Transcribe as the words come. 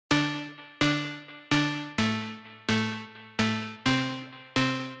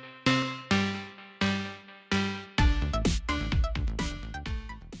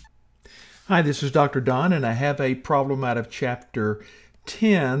Hi, this is Dr. Don, and I have a problem out of Chapter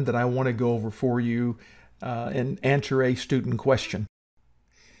 10 that I want to go over for you and answer a student question.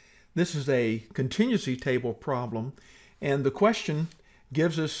 This is a contingency table problem, and the question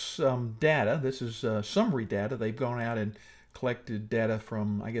gives us some data. This is summary data. They've gone out and collected data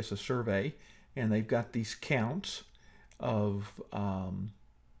from, I guess, a survey, and they've got these counts of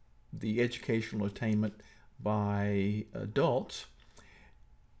the educational attainment by adults.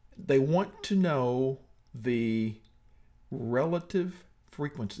 They want to know the relative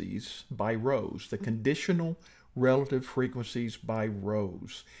frequencies by rows, the conditional relative frequencies by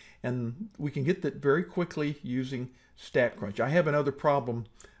rows. And we can get that very quickly using StatCrunch. I have another problem,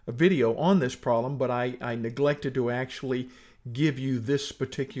 a video on this problem, but I neglected to actually give you this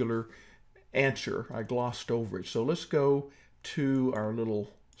particular answer. I glossed over it. So let's go to our little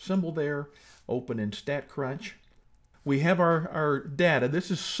symbol there, open in StatCrunch. We have our data. This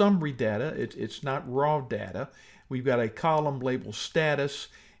is summary data. It's not raw data. We've got a column labeled status,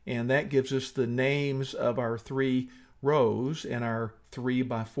 and that gives us the names of our 3 rows and our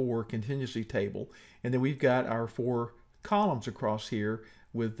 3x4 contingency table. And then we've got our 4 columns across here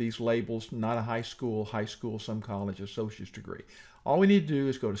with these labels: not a high school, some college, associate's degree. All we need to do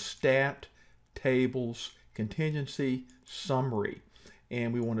is go to Stat, Tables, Contingency, Summary.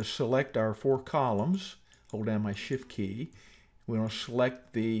 And we want to select our 4 columns. Hold down my Shift key. We want to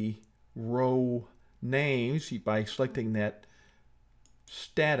select the row names by selecting that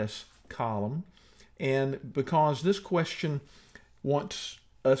status column. And because this question wants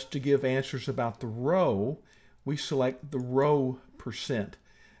us to give answers about the row, we select the row percent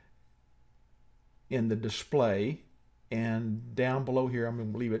in the display. And down below here, I'm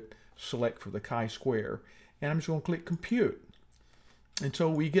going to leave it select for the chi-square. And I'm just going to click Compute. And so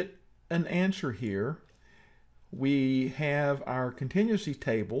we get an answer here. We have our contingency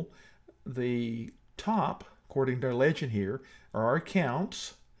table. The top, according to our legend here, are our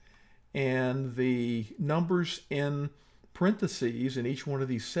counts, and the numbers in parentheses in each one of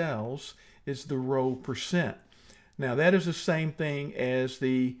these cells is the row percent. Now that is the same thing as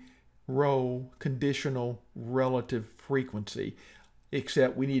the row conditional relative frequency,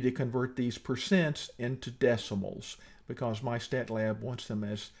 except we need to convert these percents into decimals because my stat lab wants them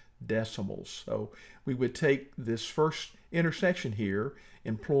as decimals. So we would take this first intersection here,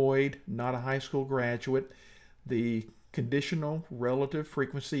 employed, not a high school graduate. The conditional relative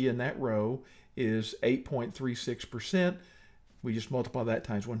frequency in that row is 8.36%. We just multiply that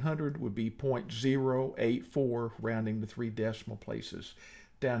times 100, would be 0.084, rounding to 3 decimal places.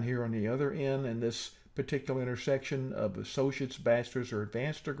 Down here on the other end, in this particular intersection of associate's, bachelor's, or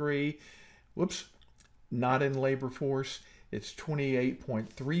advanced degree, whoops, not in labor force, it's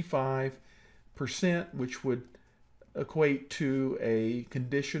 28.35%, which would equate to a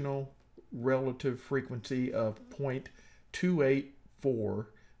conditional relative frequency of 0.284,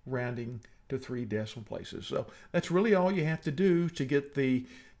 rounding to 3 decimal places. So that's really all you have to do to get the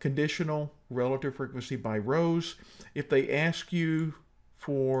conditional relative frequency by rows. If they ask you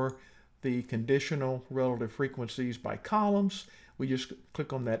for the conditional relative frequencies by columns, we just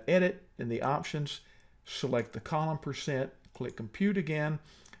click on that edit in the options, select the column percent, click Compute again.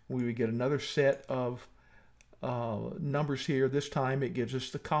 We would get another set of numbers here. This time it gives us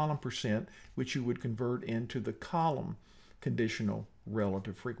the column percent, which you would convert into the column conditional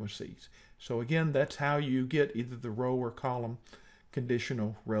relative frequencies. So again, that's how you get either the row or column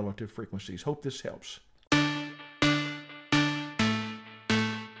conditional relative frequencies. Hope this helps.